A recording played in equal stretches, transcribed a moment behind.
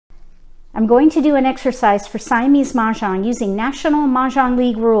I'm going to do an exercise for Siamese Mah Jongg using National Mah Jongg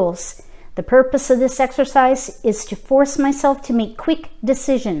League rules. The purpose of this exercise is to force myself to make quick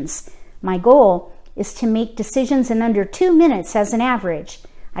decisions. My goal is to make decisions in under 2 minutes as an average.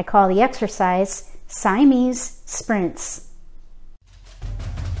 I call the exercise Siamese Sprints.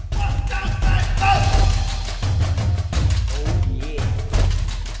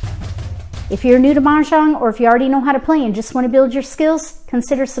 If you're new to Mah Jongg, or if you already know how to play and just want to build your skills,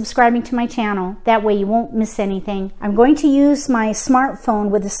 consider subscribing to my channel. That way you won't miss anything. I'm going to use my smartphone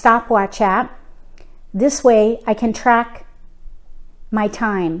with the stopwatch app. This way I can track my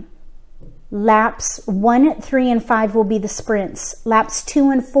time. Laps 1, 3, and 5 will be the sprints. Laps 2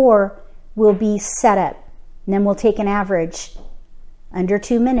 and 4 will be setup. And then we'll take an average. Under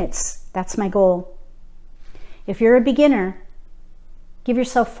 2 minutes. That's my goal. If you're a beginner, give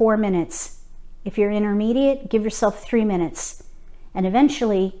yourself 4 minutes. If you're intermediate, give yourself 3 minutes. And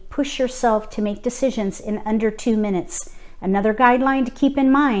eventually push yourself to make decisions in under 2 minutes. Another guideline to keep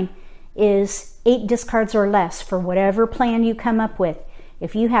in mind is 8 discards or less for whatever plan you come up with.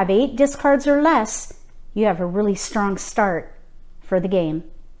 If you have 8 discards or less, you have a really strong start for the game.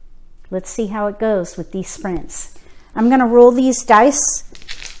 Let's see how it goes with these sprints. I'm going to roll these dice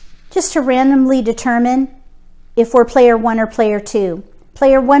just to randomly determine if we're player 1 or player 2.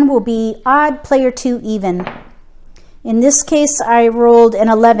 Player 1 will be odd, player 2 even. In this case, I rolled an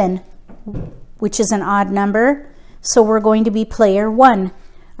 11, which is an odd number, so we're going to be player 1.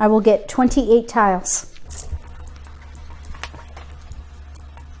 I will get 28 tiles.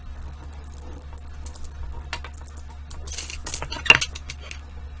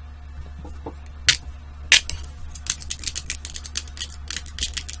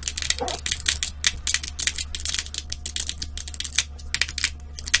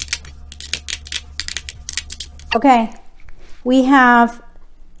 Okay, we have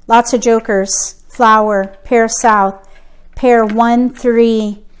lots of jokers. Flower, pair south, pair 1,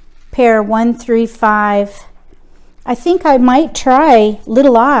 3, pair 1, 3, 5. I think I might try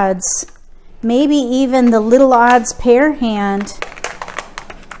little odds. Maybe even the little odds pair hand.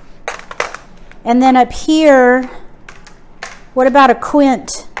 And then up here, what about a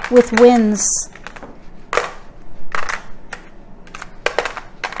quint with wins?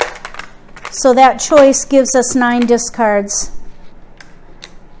 So that choice gives us 9 discards.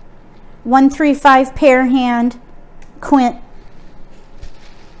 1, 3, 5 pair hand, quint.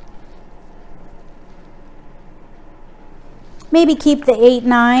 Maybe keep the 8,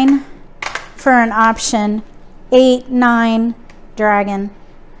 9 for an option. 8, 9, dragon.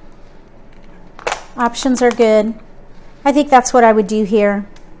 Options are good. I think that's what I would do here.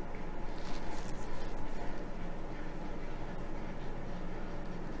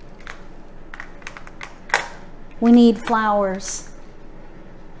 We need flowers.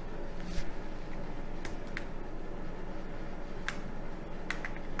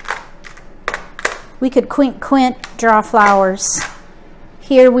 We could quint, draw flowers.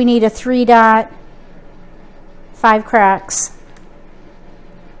 Here we need a 3 dot, 5 cracks.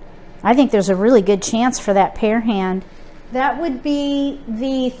 I think there's a really good chance for that pair hand. That would be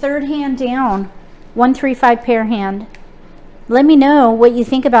the 3rd hand down. 1, 3, 5 pair hand. Let me know what you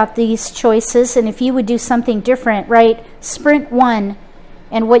think about these choices and if you would do something different, right? Sprint 1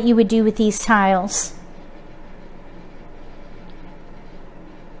 and what you would do with these tiles.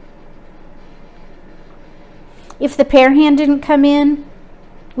 If the pair hand didn't come in,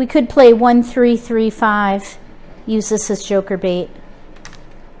 we could play 1, 3, 3, 5. Use this as joker bait.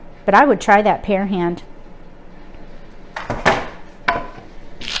 But I would try that pair hand.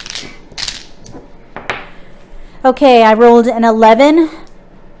 Okay, I rolled an 11.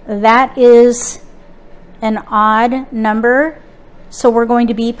 That is an odd number, so we're going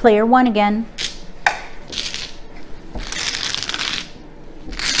to be player 1 again.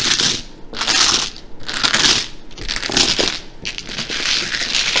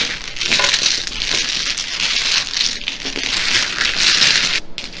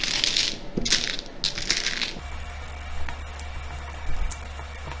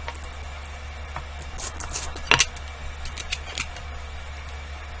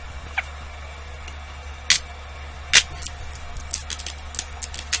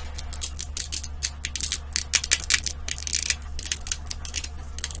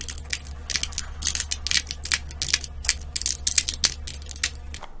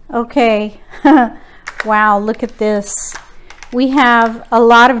 Okay, wow, look at this. We have a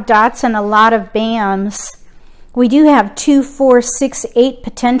lot of dots and a lot of bams. We do have 2, 4, 6, 8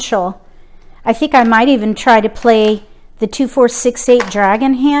 potential. I think I might even try to play the 2, 4, 6, 8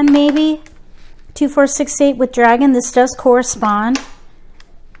 dragon hand maybe. 2, 4, 6, 8 with dragon. This does correspond.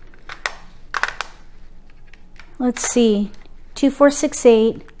 let's see, 2, 4, 6,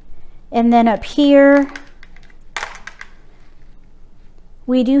 8, and then up here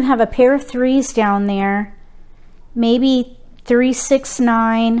we do have a pair of 3s down there, maybe 3, 6,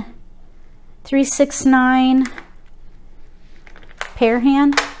 9, 3, 6, 9 pair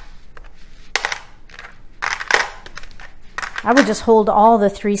hand. I would just hold all the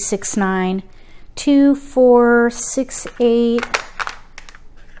 3, 6, 9, 2, 4, 6, 8.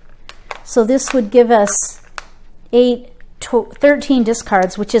 So this would give us 13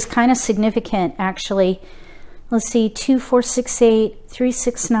 discards, which is kind of significant actually. Let's see, 2, 4, 6, 8, 3,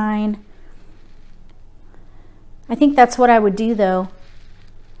 6, 9. I think that's what I would do though.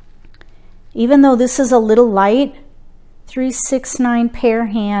 Even though this is a little light, 3, 6, 9 pair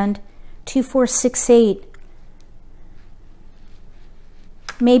hand, 2, 4, 6, 8.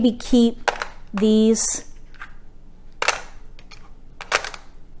 Maybe keep these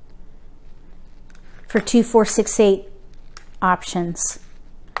for 2, 4, 6, 8 options.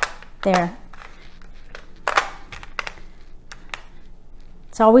 There.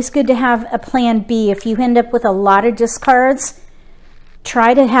 It's always good to have a plan B. If you end up with a lot of discards,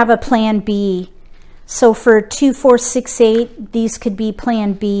 try to have a plan B. So for 2, 4, 6, 8, these could be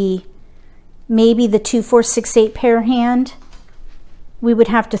plan B. Maybe the 2, 4, 6, 8 pair hand. We would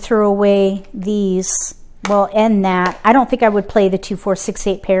have to throw away these. Well, and that. I don't think I would play the 2, 4, 6,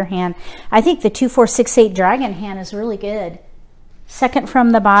 8 pair hand. I think the 2, 4, 6, 8 dragon hand is really good. Second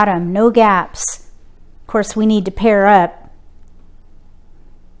from the bottom, no gaps. Of course, we need to pair up.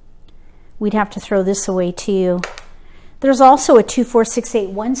 We'd have to throw this away too. There's also a 2, 4, 6, 8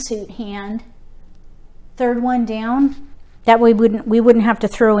 one suit hand. Third one down. That way we wouldn't have to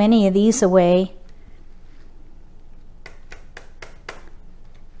throw any of these away.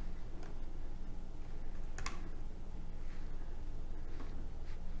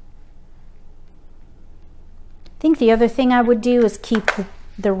 I think the other thing I would do is keep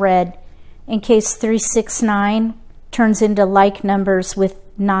the red in case 3, 6, 9 turns into like numbers with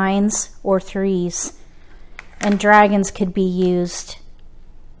 9s or 3s, and dragons could be used.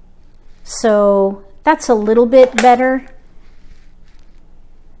 So that's a little bit better,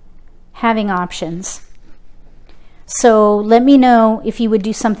 having options. So let me know if you would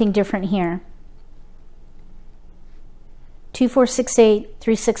do something different here. 2, 4, 6, 8,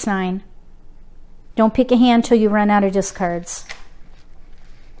 3, 6, 9. Don't pick a hand till you run out of discards.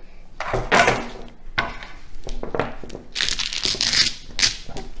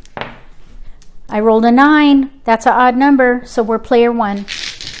 I rolled a 9. That's an odd number, so we're player 1.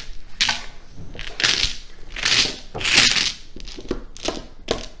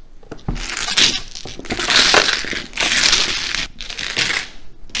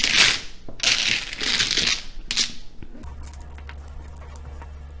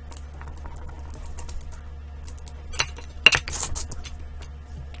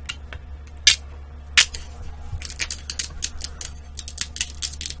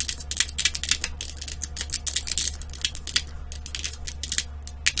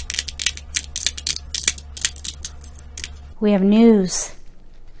 We have news.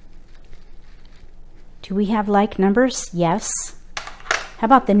 Do we have like numbers? Yes. How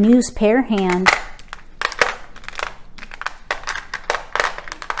about the news pair hand?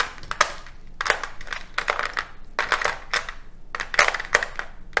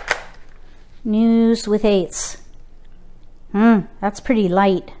 News with 8s. That's pretty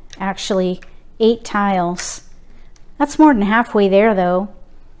light, actually. 8 tiles. That's more than halfway there, though.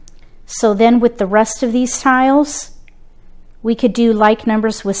 So then with the rest of these tiles, we could do like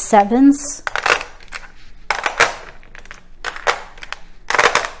numbers with 7s.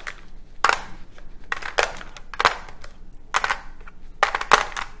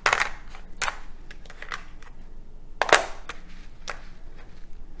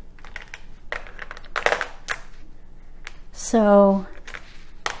 So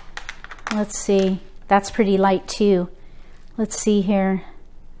let's see, that's pretty light too. Let's see here.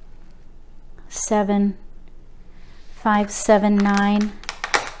 7, 5, 7, 9.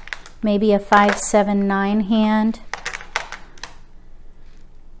 Maybe a 5, 7, 9 hand.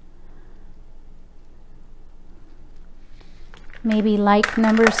 Maybe like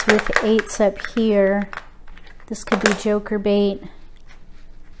numbers with 8s up here. This could be joker bait.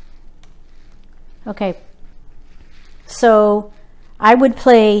 Okay. So I would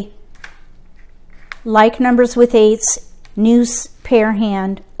play like numbers with 8s, news pair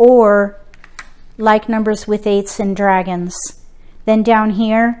hand, or like numbers with 8s and dragons. Then down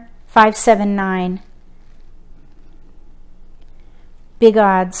here, 5, 7, 9. Big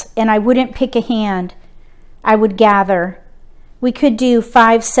odds. And I wouldn't pick a hand. I would gather. We could do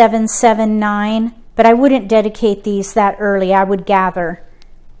 5, 7, 7, 9 but I wouldn't dedicate these that early. I would gather.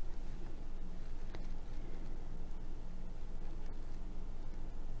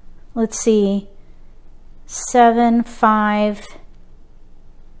 Let's see, 7, 5,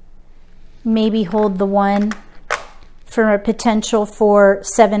 maybe hold the 1 for a potential for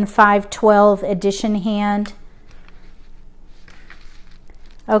 7, 5, 12 addition hand.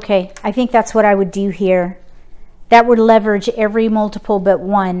 Okay, I think that's what I would do here. That would leverage every multiple but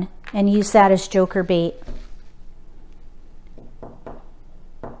 1 and use that as joker bait.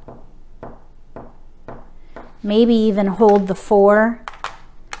 Maybe even hold the 4.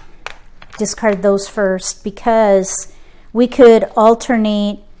 Discard those first, because we could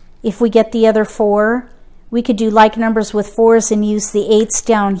alternate. If we get the other 4, we could do like numbers with 4s and use the 8s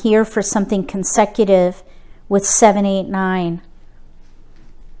down here for something consecutive with 7, 8, 9.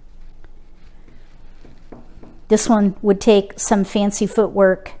 This one would take some fancy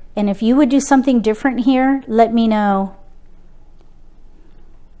footwork, and if you would do something different here, let me know.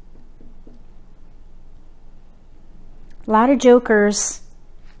 A lot of jokers,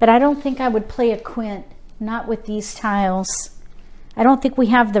 but I don't think I would play a quint, not with these tiles. I don't think we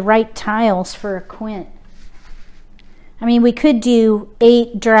have the right tiles for a quint. I mean, we could do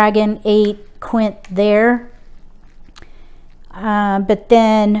 8 dragon, 8 quint there, but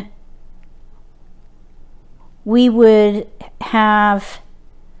then we would have,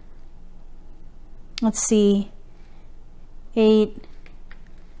 let's see, 8.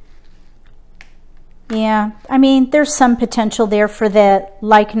 Yeah, I mean, there's some potential there for that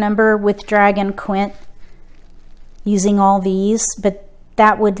like number with dragon quint using all these, but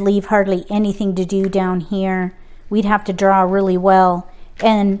that would leave hardly anything to do down here. We'd have to draw really well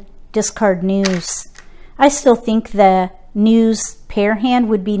and discard news. I still think the news pair hand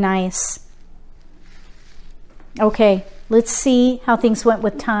would be nice. Okay, let's see how things went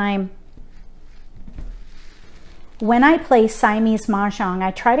with time. When I play Siamese Mah Jongg,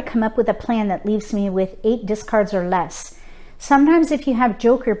 I try to come up with a plan that leaves me with 8 discards or less. Sometimes if you have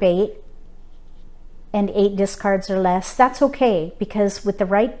joker bait and 8 discards or less, that's okay, because with the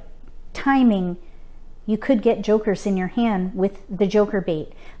right timing, you could get jokers in your hand with the joker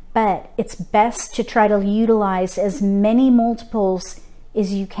bait. But it's best to try to utilize as many multiples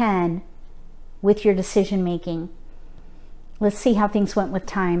as you can with your decision making. Let's see how things went with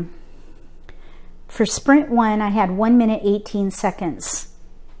time. For sprint 1, I had 1 minute 18 seconds.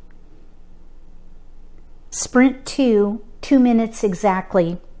 Sprint 2, 2 minutes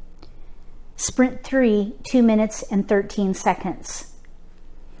exactly. Sprint 3, 2 minutes and 13 seconds.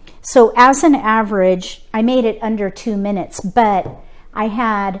 So as an average, I made it under 2 minutes, but I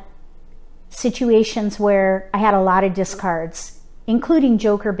had situations where I had a lot of discards, including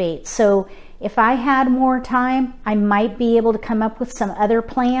joker bait. So if I had more time, I might be able to come up with some other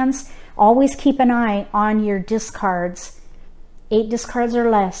plans. Always keep an eye on your discards. 8 discards or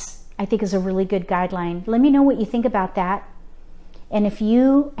less, I think, is a really good guideline. Let me know what you think about that. And if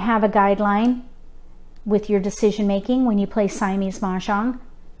you have a guideline with your decision making when you play Siamese Mah Jongg,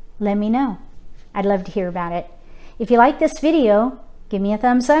 let me know. I'd love to hear about it. If you like this video, give me a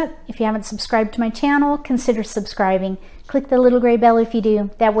thumbs up. If you haven't subscribed to my channel, consider subscribing. Click the little gray bell if you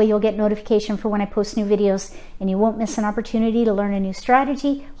do. That way you'll get notification for when I post new videos, and you won't miss an opportunity to learn a new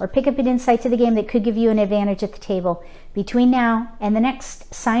strategy or pick up an insight to the game that could give you an advantage at the table. Between now and the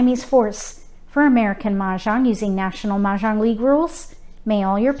next Siamese Force for American Mah Jongg using National Mah Jongg League rules, may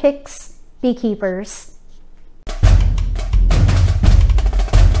all your picks be keepers.